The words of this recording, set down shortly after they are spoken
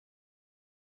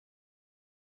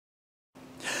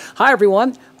Hi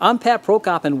everyone, I'm Pat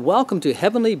Prokop and welcome to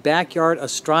Heavenly Backyard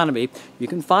Astronomy. You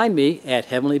can find me at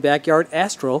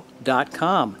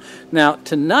heavenlybackyardastro.com. Now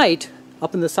tonight,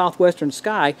 up in the southwestern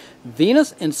sky,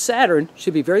 Venus and Saturn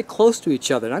should be very close to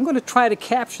each other, and I'm going to try to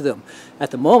capture them.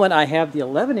 At the moment I have the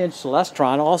 11-inch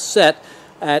celestron all set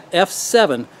at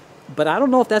f7, but I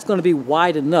don't know if that's going to be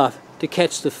wide enough to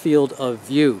catch the field of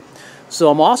view. So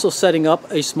I'm also setting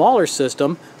up a smaller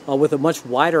system with a much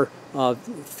wider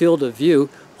field of view.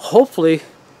 Hopefully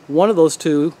one of those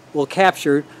two will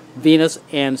capture Venus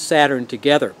and Saturn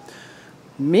together.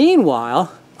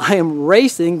 Meanwhile, I am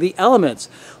racing the elements.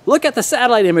 Look at the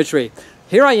satellite imagery.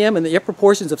 Here I am in the upper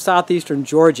portions of southeastern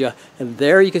Georgia, and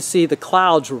there you can see the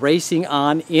clouds racing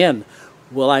on in.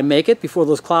 Will I make it before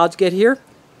those clouds get here?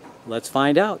 Let's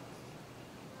find out.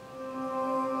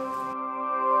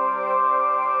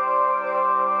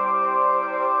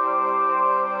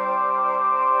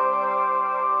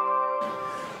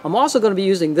 I'm also going to be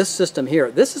using this system here.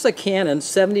 This is a Canon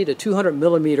 70 to 200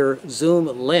 millimeter zoom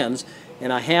lens,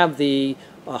 and I have the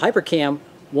Hypercam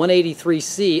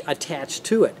 183C attached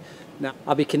to it. Now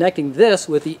I'll be connecting this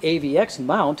with the AVX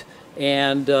mount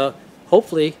and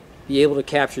hopefully be able to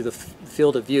capture the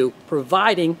field of view,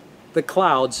 providing the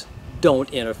clouds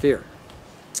don't interfere.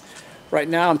 Right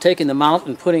now I'm taking the mount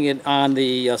and putting it on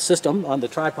the system, on the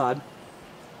tripod,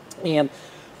 and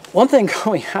one thing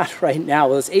going on right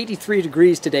now is 83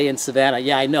 degrees today in Savannah.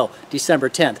 Yeah, I know, December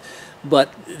 10th,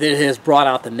 but it has brought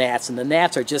out the gnats, and the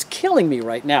gnats are just killing me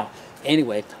right now.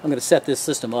 Anyway, I'm going to set this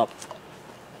system up.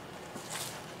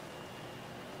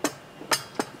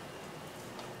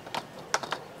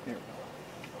 There we go.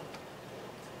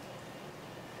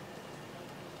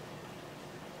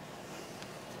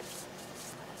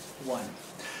 One.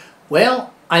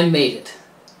 Well, I made it.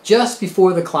 Just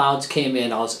before the clouds came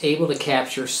in, I was able to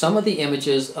capture some of the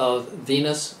images of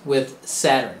Venus with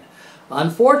Saturn.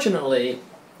 Unfortunately,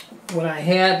 when I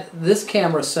had this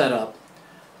camera set up,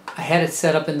 I had it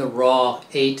set up in the raw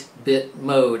 8-bit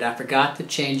mode. I forgot to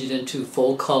change it into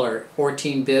full color,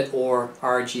 14-bit or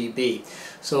RGB.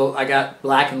 So I got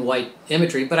black and white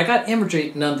imagery, but I got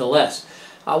imagery nonetheless.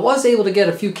 I was able to get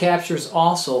a few captures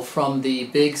also from the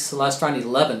big Celestron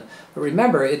 11, but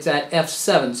remember it's at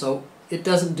f7, so it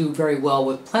doesn't do very well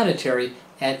with planetary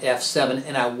at f7,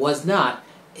 and I was not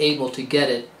able to get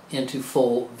it into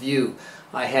full view.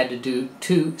 I had to do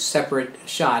two separate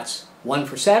shots, one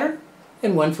for Saturn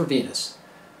and one for Venus.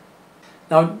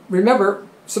 Now remember,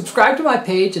 subscribe to my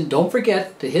page and don't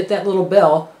forget to hit that little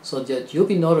bell so that you'll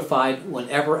be notified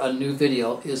whenever a new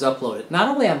video is uploaded. Not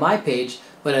only on my page,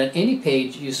 but on any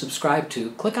page you subscribe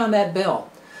to, click on that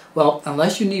bell. Well,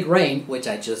 unless you need rain, which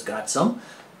I just got some,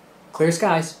 clear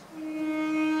skies.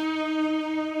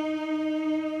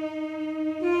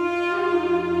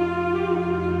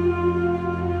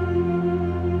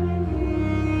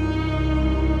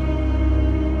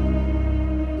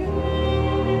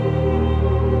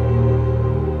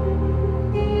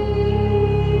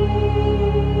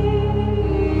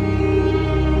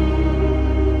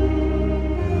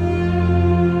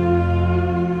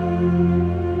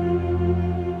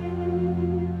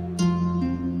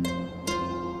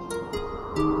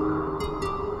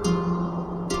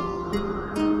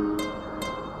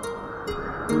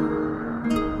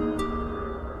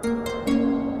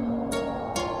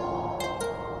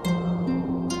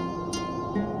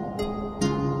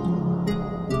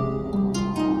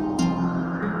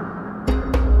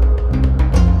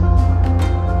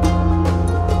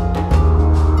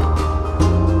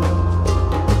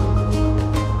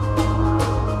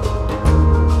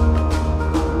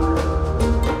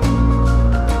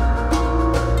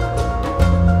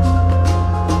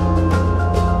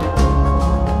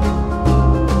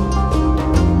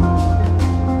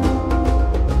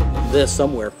 This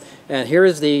somewhere, and here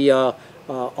is the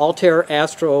Altair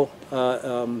Astro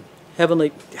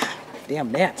Heavenly,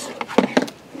 damn gnats.